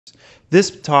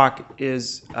This talk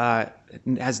has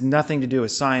nothing to do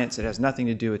with science. It has nothing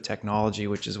to do with technology,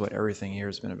 which is what everything here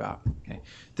has been about. Okay?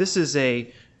 This is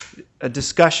a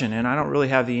discussion, and I don't really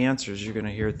have the answers you're going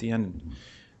to hear at the end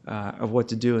of what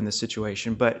to do in this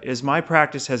situation. But as my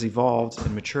practice has evolved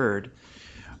and matured,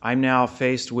 I'm now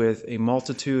faced with a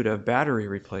multitude of battery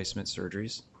replacement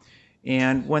surgeries.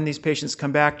 And when these patients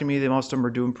come back to me, most of them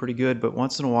are doing pretty good, but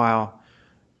once in a while,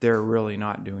 they're really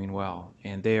not doing well.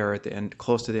 And they are at the end,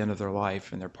 close to the end of their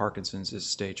life, and their Parkinson's is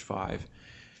stage 5.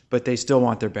 But they still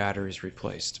want their batteries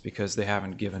replaced because they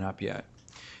haven't given up yet.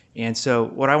 And so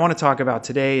what I want to talk about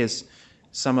today is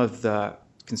some of the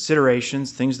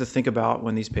considerations, things to think about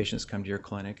when these patients come to your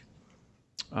clinic.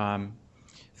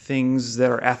 Things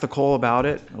that are ethical about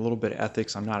it, a little bit of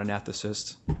ethics. I'm not an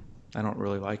ethicist. I don't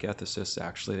really like ethicists,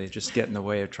 actually. They just get in the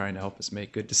way of trying to help us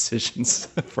make good decisions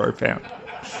for our family.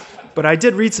 But I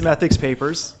did read some ethics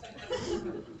papers.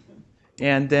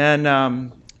 And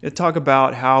then talk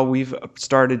about how we've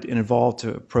started and evolved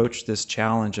to approach this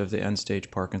challenge of the end-stage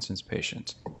Parkinson's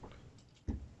patient.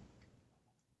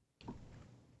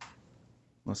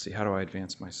 Let's see, how do I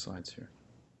advance my slides here?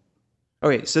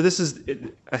 Okay, so this is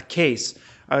a case.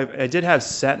 I did have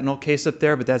sentinel case up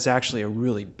there, but that's actually a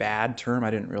really bad term. I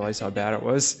didn't realize how bad it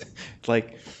was.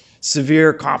 Like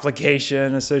severe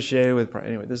complication associated with,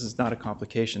 anyway, this is not a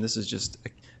complication. This is just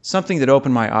something that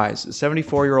opened my eyes. A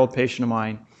 74-year-old patient of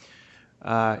mine,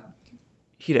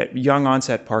 he had young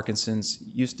onset Parkinson's,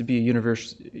 used to be a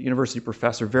university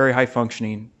professor, very high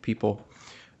functioning people.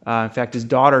 In fact, his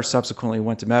daughter subsequently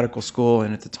went to medical school,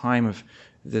 and at the time of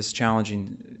this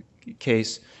challenging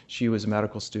case, she was a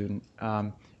medical student.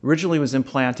 Originally was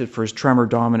implanted for his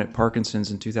tremor-dominant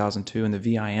Parkinson's in 2002 in the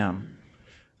VIM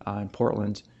in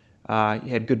Portland. He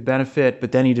had good benefit,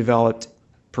 but then he developed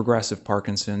progressive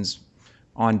Parkinson's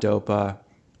on DOPA,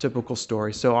 typical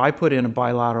story. So I put in a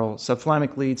bilateral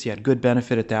subthalamic leads. He had good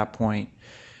benefit at that point.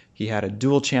 He had a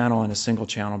dual channel and a single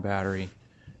channel battery.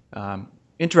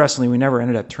 Interestingly, we never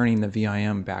ended up turning the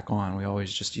VIM back on. We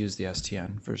always just used the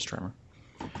STN for his tremor.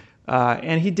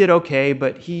 And he did okay,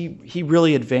 but he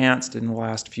really advanced in the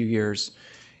last few years.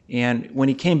 And when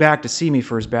he came back to see me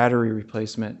for his battery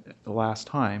replacement the last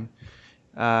time,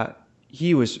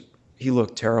 he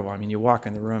looked terrible. I mean, you walk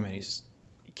in the room and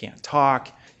he can't talk.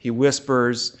 He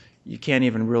whispers. You can't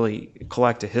even really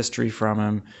collect a history from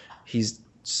him. He's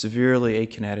severely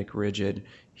akinetic, rigid.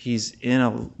 He's in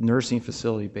a nursing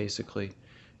facility, basically.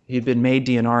 He'd been made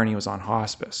DNR and he was on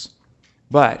hospice.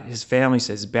 But his family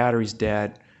says his battery's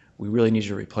dead. We really need you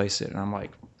to replace it. And I'm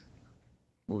like,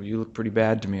 well, you look pretty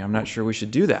bad to me. I'm not sure we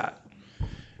should do that.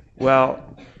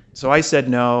 Well, so I said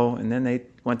no, and then they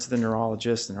went to the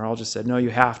neurologist. The neurologist said, no, you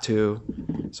have to.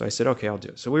 So I said, okay, I'll do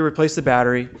it. So we replaced the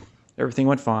battery. Everything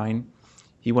went fine.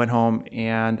 He went home,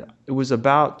 and it was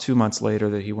about 2 months later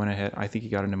that he went ahead. I think he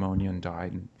got a pneumonia and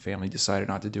died, and family decided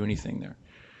not to do anything there.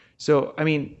 So,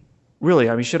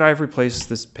 really, should I have replaced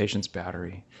this patient's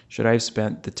battery? Should I have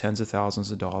spent the tens of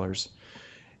thousands of dollars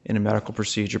in a medical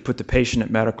procedure, put the patient at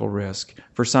medical risk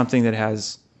for something that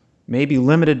has maybe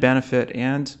limited benefit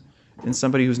and in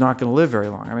somebody who's not going to live very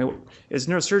long? As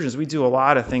neurosurgeons, we do a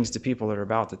lot of things to people that are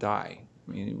about to die.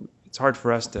 It's hard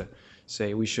for us to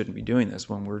say we shouldn't be doing this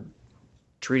when we're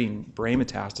treating brain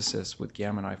metastasis with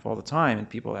gamma knife all the time, and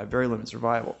people have very limited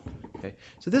survival. Okay,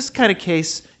 so this kind of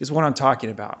case is what I'm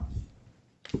talking about.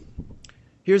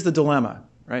 Here's the dilemma,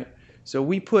 right? So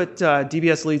we put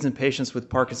DBS leads in patients with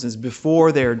Parkinson's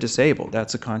before they're disabled.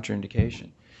 That's a contraindication.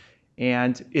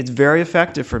 And it's very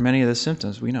effective for many of the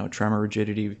symptoms. We know tremor,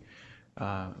 rigidity,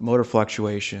 motor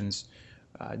fluctuations,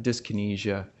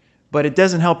 dyskinesia. But it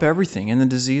doesn't help everything, and the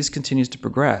disease continues to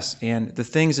progress. And the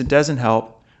things it doesn't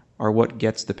help are what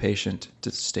gets the patient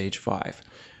to stage 5.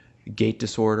 Gait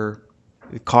disorder,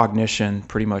 cognition,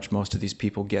 pretty much most of these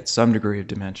people get some degree of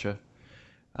dementia.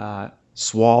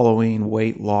 Swallowing,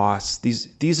 weight loss.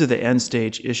 These are the end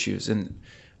stage issues, and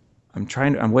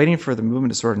I'm waiting for the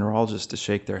movement disorder neurologists to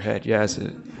shake their head. Yes, I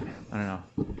don't know.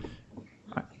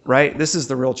 Right? This is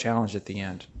the real challenge at the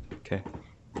end. Okay,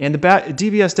 and the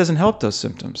DBS doesn't help those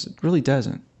symptoms. It really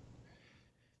doesn't.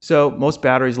 So most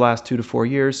batteries last 2 to 4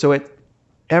 years. So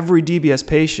every DBS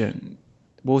patient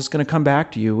is going to come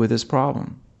back to you with this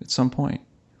problem at some point.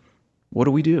 What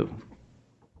do we do?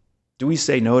 Do we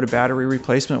say no to battery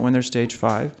replacement when they're stage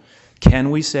 5? Can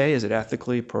we say, is it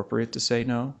ethically appropriate to say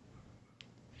no?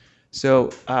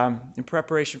 So in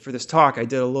preparation for this talk, I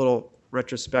did a little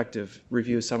retrospective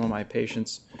review of some of my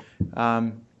patients.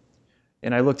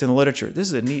 And I looked in the literature. This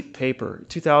is a neat paper.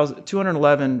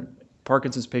 211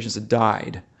 Parkinson's patients had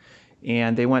died.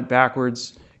 And they went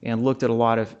backwards and looked at a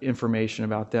lot of information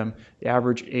about them. The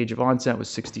average age of onset was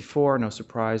 64. No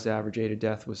surprise, the average age of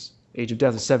death was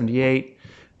 78.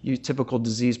 Typical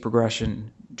disease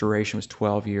progression duration was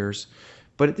 12 years.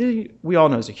 But we all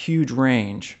know it's a huge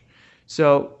range.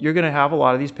 So you're going to have a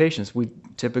lot of these patients. We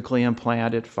typically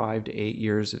implant at 5 to 8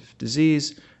 years of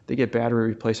disease. They get battery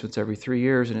replacements every 3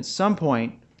 years, and at some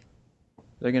point,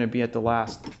 they're going to be at the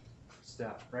last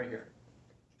step, right here.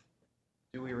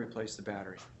 Do we replace the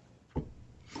battery?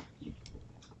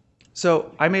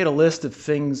 So I made a list of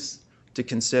things to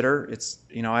consider. It's,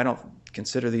 I don't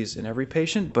consider these in every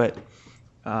patient, but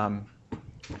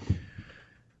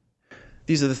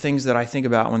these are the things that I think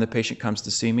about when the patient comes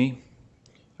to see me.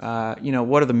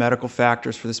 What are the medical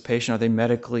factors for this patient? Are they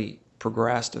medically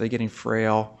progressed? Are they getting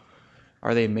frail?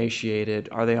 Are they emaciated?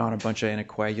 Are they on a bunch of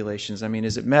anticoagulations? I mean,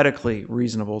 is it medically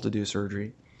reasonable to do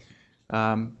surgery?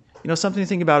 Something to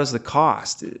think about is the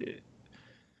cost.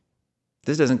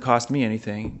 This doesn't cost me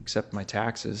anything except my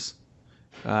taxes.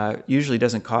 Usually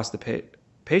doesn't cost the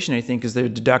patient anything because their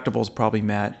deductible is probably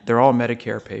met. They're all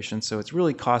Medicare patients, so it's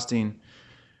really costing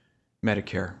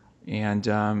Medicare.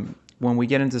 And when we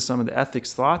get into some of the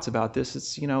ethics thoughts about this,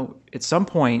 it's, at some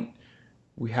point,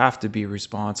 we have to be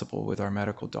responsible with our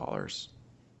medical dollars.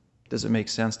 Does it make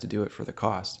sense to do it for the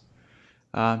cost?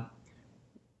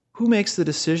 Who makes the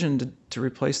decision to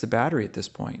replace the battery at this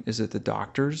point? Is it the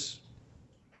doctor's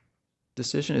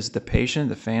decision? Is it the patient,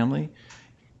 the family?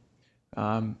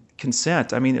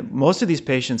 Consent. I mean, most of these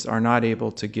patients are not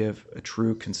able to give a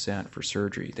true consent for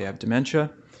surgery. They have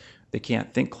dementia. They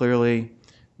can't think clearly.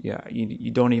 Yeah,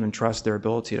 you don't even trust their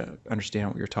ability to understand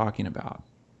what you're talking about.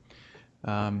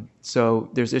 So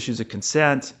there's issues of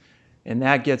consent, and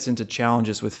that gets into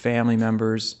challenges with family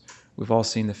members. We've all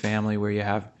seen the family where you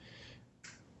have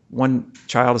one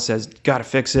child says, got to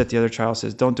fix it. The other child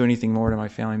says, don't do anything more to my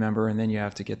family member. And then you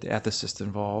have to get the ethicist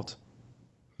involved.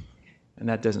 And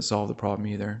that doesn't solve the problem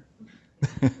either.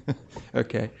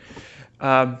 Okay.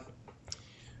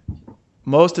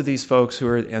 Most of these folks who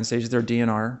are at end stages, they're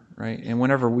DNR, right? And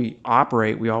whenever we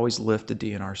operate, we always lift the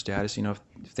DNR status.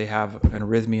 If they have an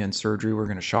arrhythmia in surgery, we're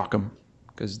going to shock them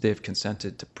because they've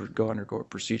consented to undergo a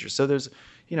procedure. So there's,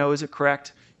 is it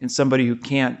correct in somebody who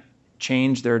can't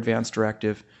change their advance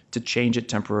directive to change it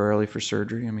temporarily for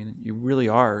surgery? I mean, you really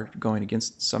are going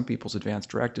against some people's advance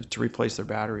directive to replace their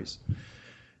batteries.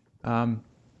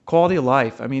 Quality of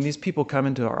life. I mean, these people come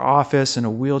into our office in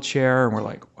a wheelchair, and we're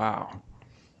like, wow,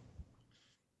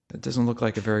 that doesn't look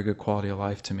like a very good quality of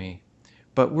life to me.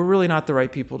 But we're really not the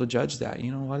right people to judge that.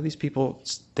 A lot of these people,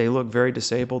 they look very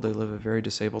disabled, they live a very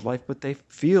disabled life, but they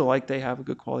feel like they have a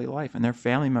good quality of life, and their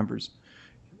family members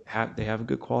have a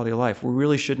good quality of life. We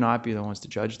really should not be the ones to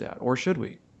judge that, or should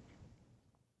we?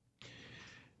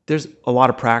 There's a lot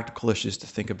of practical issues to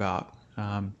think about.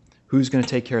 Who's going to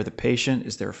take care of the patient?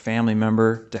 Is there a family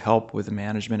member to help with the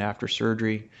management after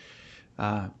surgery?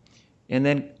 And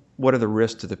then what are the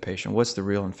risks to the patient? What's the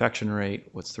real infection rate?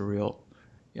 What's the real,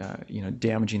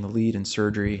 damaging the lead in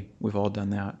surgery? We've all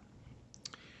done that.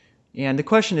 And the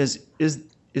question is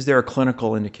there a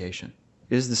clinical indication?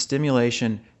 Is the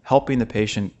stimulation helping the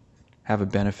patient have a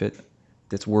benefit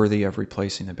that's worthy of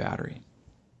replacing the battery?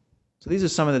 So these are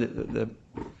some of the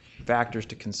factors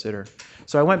to consider.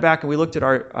 So I went back and we looked at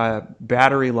our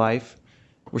battery life.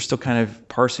 We're still kind of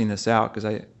parsing this out because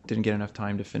I didn't get enough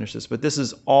time to finish this. But this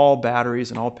is all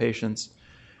batteries and all patients.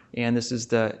 And this is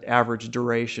the average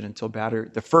duration until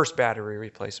the first battery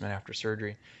replacement after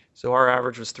surgery. So our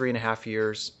average was 3.5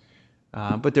 years.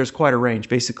 But there's quite a range,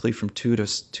 basically from 2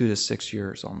 to 6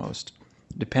 years almost.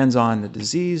 Depends on the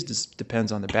disease,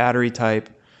 depends on the battery type,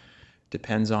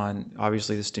 depends on,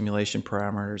 obviously, the stimulation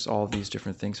parameters. All of these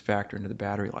different things factor into the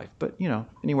battery life. But,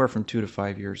 anywhere from 2 to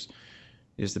 5 years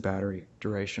is the battery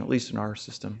duration, at least in our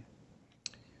system.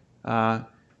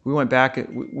 We went back,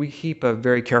 we keep a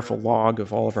very careful log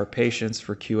of all of our patients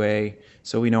for QA,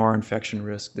 so we know our infection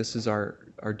risk. This is our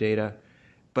data.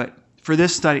 But for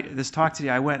this study, this talk today,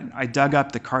 I dug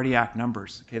up the cardiac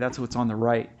numbers. Okay, that's what's on the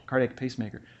right, cardiac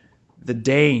pacemaker. The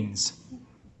Danes,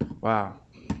 wow.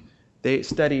 They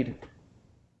studied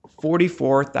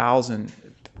 44,000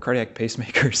 cardiac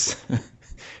pacemakers,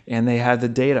 and they had the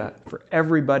data for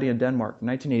everybody in Denmark from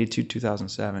 1982 to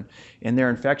 2007, and their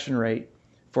infection rate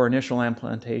for initial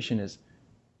implantation is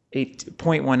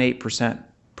 0.18%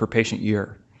 per patient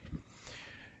year.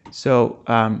 So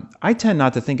I tend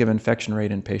not to think of infection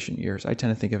rate in patient years. I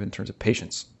tend to think of it in terms of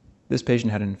patients. This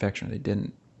patient had an infection, or they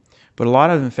didn't. But a lot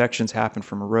of infections happen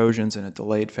from erosions in a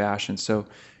delayed fashion. So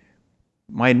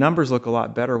my numbers look a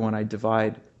lot better when I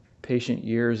divide patient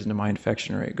years into my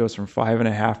infection rate. It goes from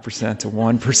 5.5% to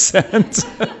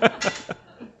 1%.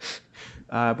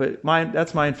 But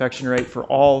that's my infection rate for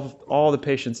all the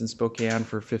patients in Spokane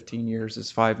for 15 years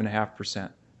is 5.5%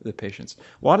 of the patients.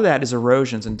 A lot of that is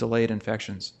erosions and delayed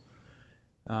infections.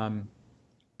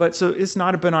 But so it's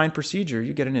not a benign procedure.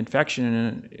 You get an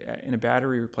infection in a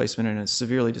battery replacement in a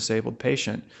severely disabled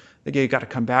patient. You got to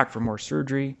come back for more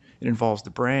surgery. It involves the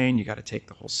brain. You got to take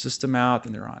the whole system out.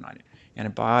 Then they're on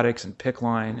antibiotics and PICC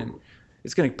line, and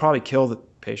it's going to probably kill the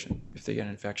patient if they get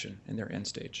an infection in their end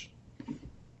stage.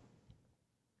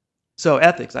 So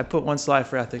ethics. I put one slide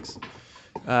for ethics.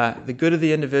 The good of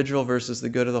the individual versus the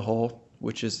good of the whole,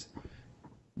 which is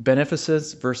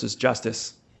beneficence versus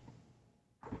justice.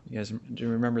 You guys, do you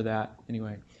remember that?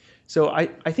 Anyway, so I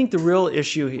think the real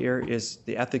issue here is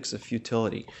the ethics of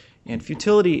futility. And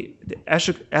futility, the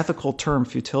ethical term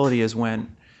futility is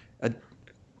when a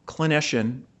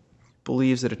clinician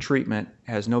believes that a treatment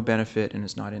has no benefit and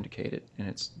is not indicated, and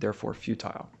it's therefore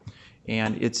futile.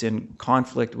 And it's in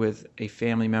conflict with a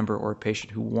family member or a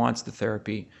patient who wants the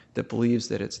therapy that believes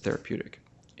that it's therapeutic.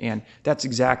 And that's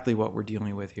exactly what we're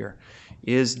dealing with here.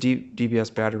 Is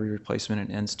DBS battery replacement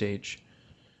in end stage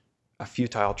a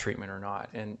futile treatment or not?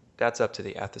 And that's up to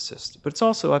the ethicist. But it's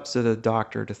also up to the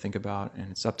doctor to think about, and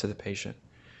it's up to the patient.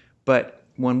 But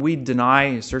when we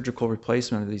deny surgical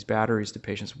replacement of these batteries to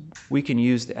patients, we can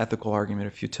use the ethical argument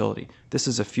of futility. This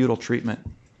is a futile treatment.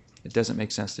 It doesn't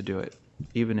make sense to do it,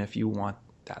 even if you want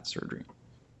that surgery.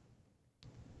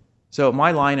 So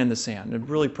my line in the sand, the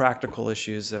really practical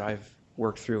issues that I've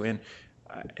worked through, and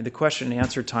the question and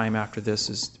answer time after this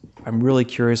is, I'm really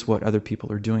curious what other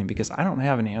people are doing because I don't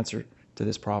have an answer to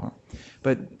this problem.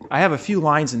 But I have a few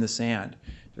lines in the sand.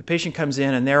 If a patient comes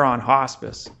in and they're on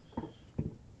hospice,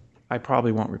 I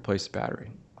probably won't replace the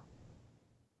battery.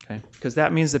 Okay? Because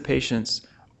that means the patients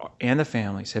and the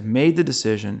families have made the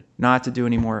decision not to do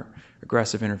any more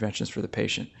aggressive interventions for the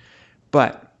patient.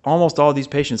 But almost all these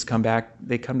patients come back,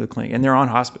 they come to the clinic, and they're on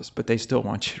hospice, but they still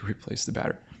want you to replace the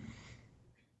battery.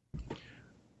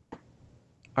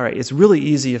 All right, it's really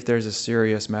easy if there's a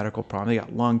serious medical problem. They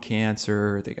got lung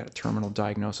cancer, they got a terminal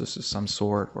diagnosis of some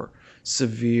sort, or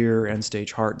severe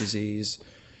end-stage heart disease.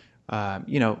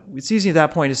 It's easy at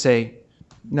that point to say,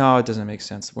 no, it doesn't make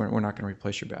sense. We're not going to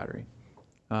replace your battery.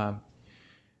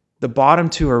 The bottom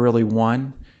two are really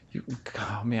one.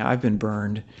 Oh man, I've been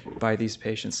burned by these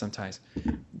patients sometimes.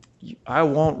 I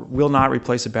will not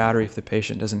replace a battery if the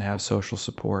patient doesn't have social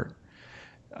support,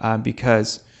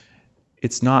 because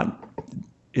it's not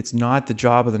the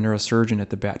job of the neurosurgeon at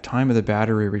the time of the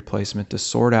battery replacement to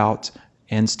sort out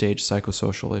end-stage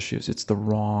psychosocial issues. It's the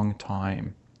wrong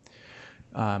time.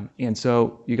 And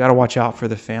so you got to watch out for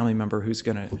the family member who's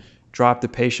going to drop the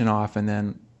patient off and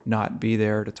then not be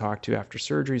there to talk to after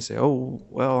surgery and say, oh,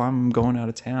 well, I'm going out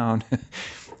of town.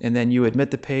 And then you admit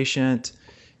the patient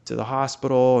to the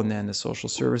hospital and then the social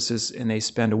services, and they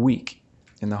spend a week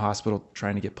in the hospital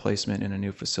trying to get placement in a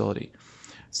new facility.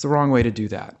 It's the wrong way to do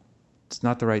that. It's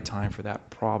not the right time for that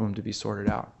problem to be sorted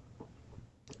out.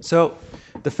 So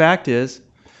the fact is,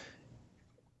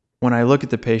 when I look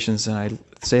at the patients and I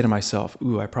say to myself,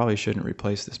 ooh, I probably shouldn't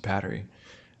replace this battery,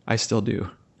 I still do.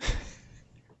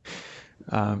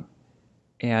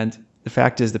 And the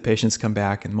fact is the patients come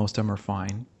back and most of them are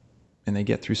fine and they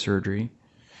get through surgery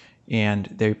and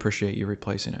they appreciate you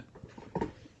replacing it.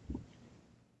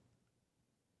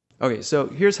 Okay, so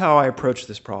here's how I approach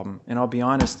this problem. And I'll be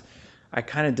honest, I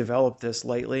kind of developed this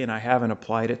lately and I haven't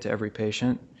applied it to every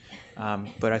patient,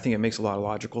 but I think it makes a lot of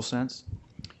logical sense.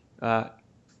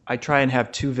 I try and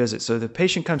have 2 visits. So the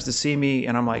patient comes to see me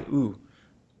and I'm like, ooh,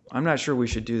 I'm not sure we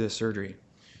should do this surgery.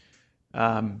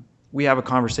 We have a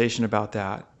conversation about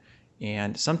that.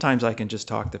 And sometimes I can just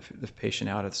talk the patient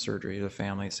out of the surgery, the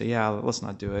family, and say, yeah, let's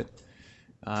not do it.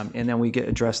 And then we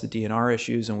address the DNR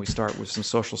issues and we start with some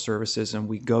social services and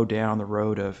we go down the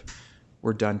road of,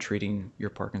 we're done treating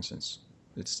your Parkinson's.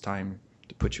 It's time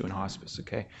to put you in hospice,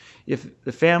 okay? If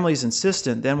the family's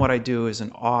insistent, then what I do is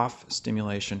an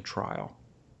off-stimulation trial.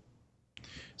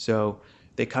 So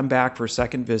they come back for a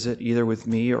second visit, either with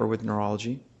me or with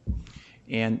neurology,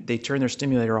 and they turn their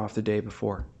stimulator off the day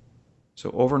before. So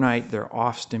overnight, they're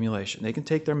off stimulation. They can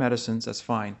take their medicines, that's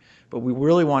fine, but we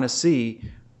really want to see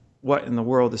what in the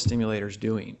world the stimulator's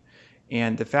doing.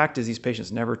 And the fact is these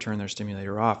patients never turn their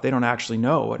stimulator off. They don't actually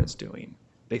know what it's doing.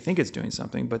 They think it's doing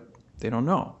something, but they don't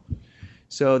know.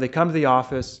 So they come to the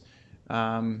office.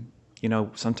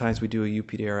 Sometimes we do a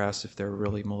UPDRS if they're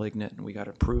really malignant and we got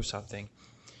to prove something.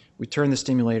 We turn the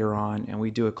stimulator on and we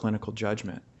do a clinical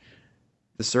judgment.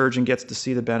 The surgeon gets to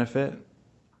see the benefit,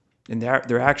 and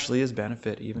there actually is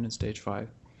benefit even in stage 5.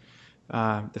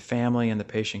 The family and the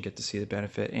patient get to see the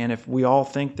benefit. And if we all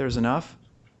think there's enough,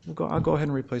 I'll go ahead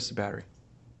and replace the battery.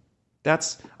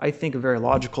 That's, I think, a very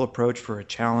logical approach for a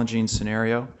challenging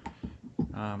scenario.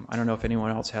 I don't know if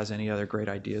anyone else has any other great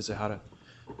ideas of how to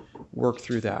work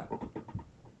through that.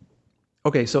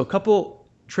 Okay, so a couple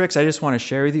tricks I just want to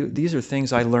share with you. These are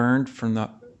things I learned from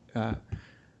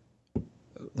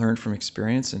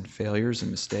experience and failures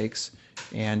and mistakes.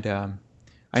 And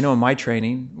I know in my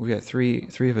training, we got three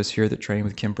of us here that train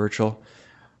with Kim Burchell.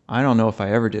 I don't know if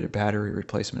I ever did a battery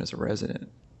replacement as a resident.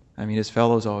 I mean, his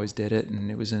fellows always did it, and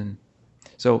it was in.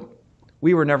 So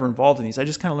we were never involved in these. I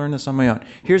just kind of learned this on my own.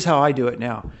 Here's how I do it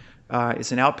now.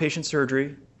 It's an outpatient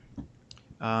surgery.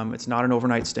 It's not an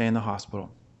overnight stay in the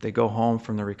hospital. They go home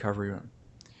from the recovery room.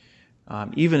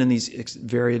 Even in these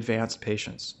very advanced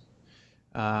patients,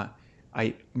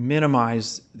 I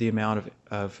minimize the amount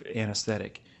of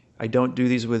anesthetic. I don't do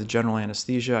these with general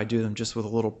anesthesia. I do them just with a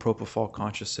little propofol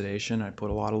conscious sedation. I put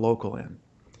a lot of local in.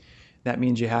 That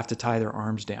means you have to tie their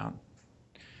arms down.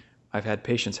 I've had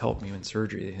patients help me in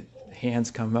surgery. The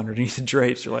hands come underneath the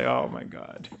drapes. You're like, oh my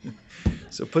God.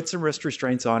 So put some wrist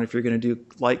restraints on if you're going to do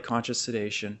light conscious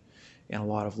sedation and a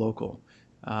lot of local.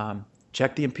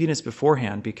 Check the impedance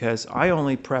beforehand, because I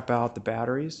only prep out the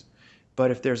batteries, but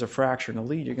if there's a fracture in the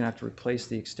lead, you're going to have to replace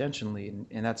the extension lead,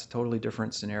 and that's a totally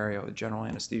different scenario, a general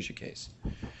anesthesia case.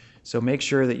 So make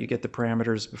sure that you get the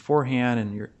parameters beforehand,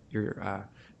 and your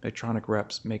Medtronic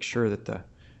reps make sure that the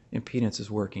impedance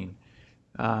is working.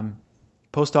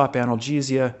 Post-op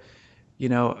analgesia,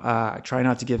 try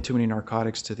not to give too many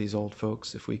narcotics to these old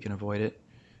folks if we can avoid it.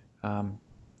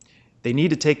 They need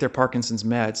to take their Parkinson's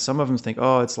meds. Some of them think,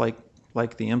 oh, it's like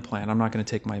the implant. I'm not going to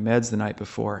take my meds the night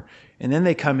before. And then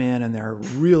they come in and they're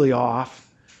really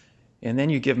off. And then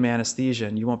you give them anesthesia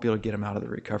and you won't be able to get them out of the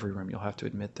recovery room. You'll have to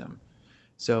admit them.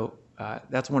 So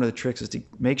that's one of the tricks, is to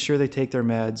make sure they take their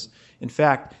meds. In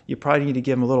fact, you probably need to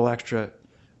give them a little extra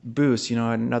boost,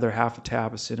 another half a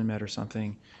tab of Cinemed or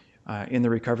something in the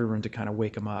recovery room to kind of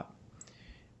wake them up.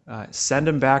 Send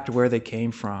them back to where they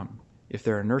came from. If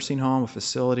they're a nursing home, a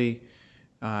facility,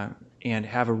 and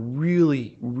have a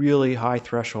really, really high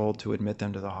threshold to admit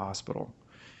them to the hospital.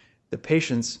 The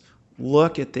patients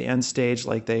look at the end stage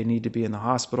like they need to be in the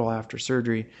hospital after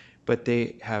surgery, but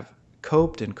they have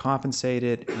coped and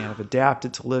compensated and have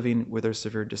adapted to living with their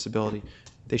severe disability.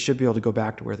 They should be able to go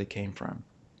back to where they came from.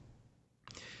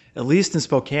 At least in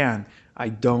Spokane, I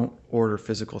don't order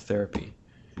physical therapy.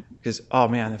 Because, oh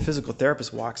man, the physical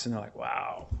therapist walks in, they're like,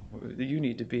 wow, you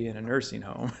need to be in a nursing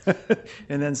home.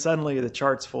 And then suddenly the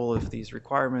chart's full of these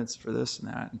requirements for this and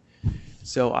that.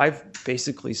 So I've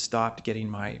basically stopped getting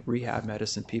my rehab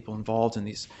medicine people involved in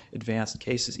these advanced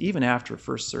cases. Even after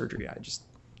first surgery,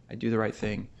 I do the right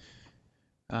thing.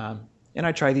 And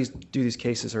I try do these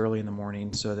cases early in the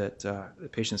morning so that the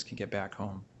patients can get back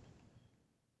home.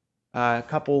 A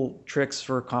couple tricks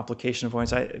for complication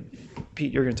avoidance.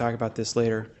 Pete, you're going to talk about this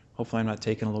later. Hopefully I'm not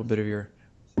taking a little bit of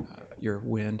your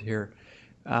wind here.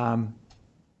 I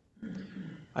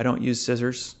don't use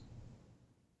scissors.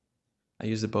 I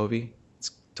use the Bovie.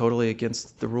 It's totally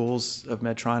against the rules of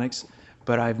Medtronics,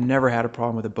 but I've never had a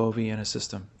problem with a Bovie in a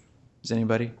system. Does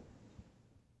anybody?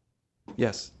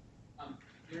 Yes.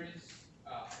 There is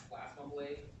a plasma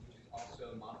blade, which is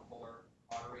also monopolar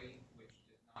cautery, which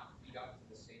does not feed up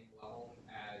to the same level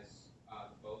as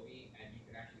the Bovie, and you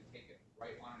can actually take it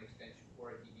right on an extension or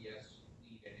a DBS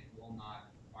lead, and it will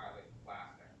not violate the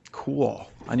plastic.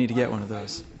 Cool. I need to get one of those. I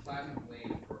use the plasma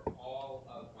blade for all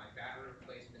of my battery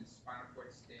replacements, spinal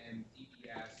cord stim,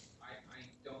 DBS. I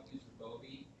don't use the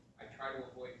Bovie. I try to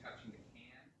avoid touching the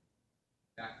can.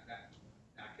 That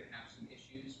can have some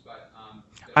issues, but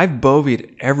I've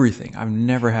Bovied everything. I've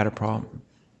never had a problem.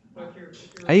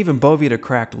 I even Bovied a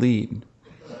cracked lead.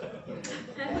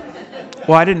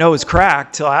 Well, I didn't know it was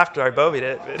cracked till after I Bovied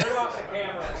it. But.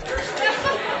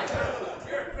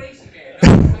 You're a crazy man.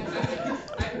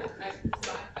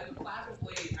 The plasma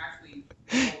blade actually,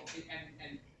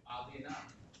 and oddly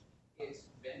enough, its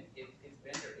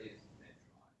vendor is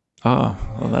Medtronic. Oh,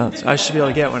 well, I should be able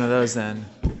to get one of those then.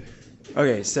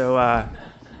 Okay, so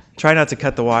try not to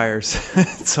cut the wires.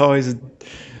 It's always a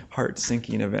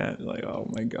heart-sinking event. Like, oh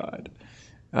my God.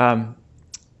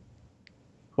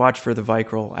 Watch for the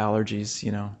vicral allergies.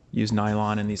 Use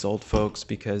nylon in these old folks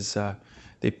because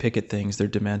they pick at things. They're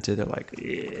demented. They're like,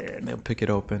 yeah, and they'll pick it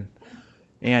open.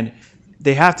 And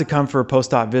they have to come for a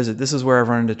post-op visit. This is where I've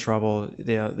run into trouble.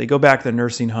 They go back to the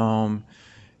nursing home,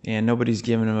 and nobody's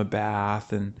giving them a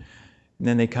bath, and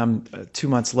then they come 2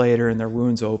 months later and their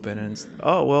wound's open, and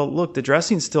oh, well, look, the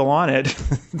dressing's still on it.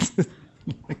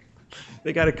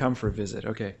 They got to come for a visit.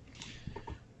 Okay.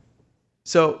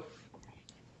 So,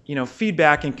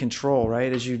 feedback and control,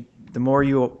 right? The more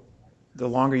you the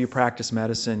longer you practice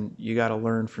medicine, you got to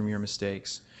learn from your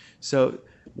mistakes. So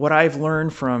what I've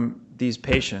learned from these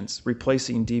patients,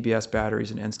 replacing DBS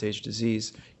batteries in end-stage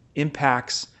disease,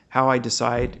 impacts how I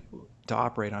decide to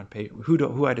operate on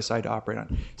who I decide to operate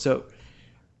on. So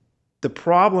the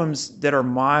problems that are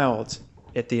mild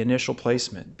at the initial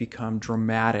placement become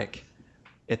dramatic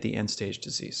at the end-stage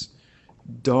disease.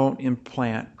 Don't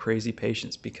implant crazy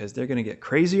patients because they're going to get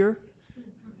crazier,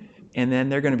 and then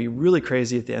they're going to be really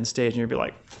crazy at the end stage, and you'll be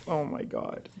like, oh my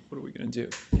God, what are we going to do?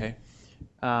 Okay.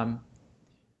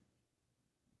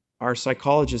 Our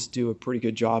psychologists do a pretty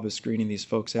good job of screening these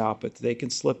folks out, but they can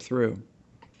slip through.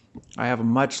 I have a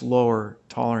much lower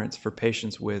tolerance for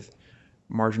patients with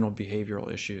marginal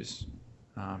behavioral issues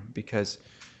because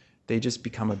they just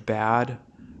become a bad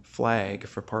flag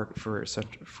for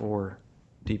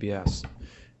DBS.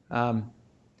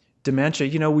 Dementia,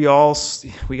 you know, we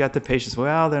got the patients,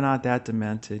 well, they're not that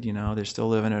demented, you know, they're still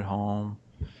living at home.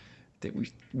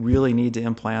 We really need to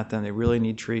implant them. They really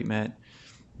need treatment.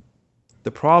 The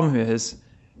problem is,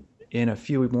 in a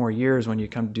few more years, when you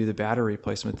come to do the battery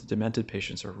replacement, the demented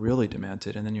patients are really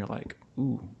demented, and then you're like,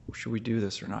 ooh, should we do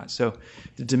this or not? So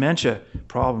the dementia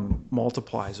problem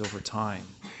multiplies over time.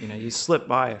 You know, you slip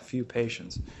by a few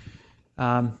patients.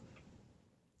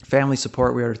 Family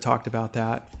support, we already talked about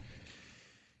that.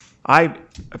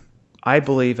 I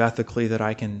believe ethically that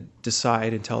I can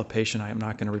decide and tell a patient I am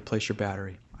not going to replace your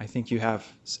battery. I think you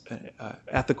have an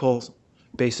ethical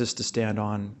basis to stand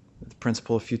on, the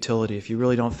principle of futility. If you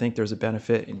really don't think there's a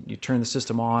benefit and you turn the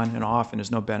system on and off and there's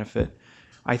no benefit,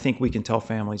 I think we can tell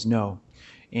families no.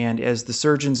 And as the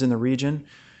surgeons in the region,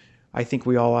 I think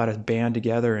we all ought to band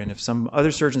together, and if some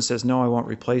other surgeon says, no, I won't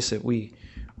replace it, we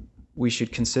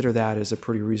should consider that as a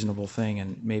pretty reasonable thing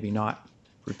and maybe not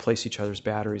replace each other's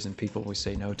batteries and people we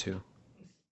say no to.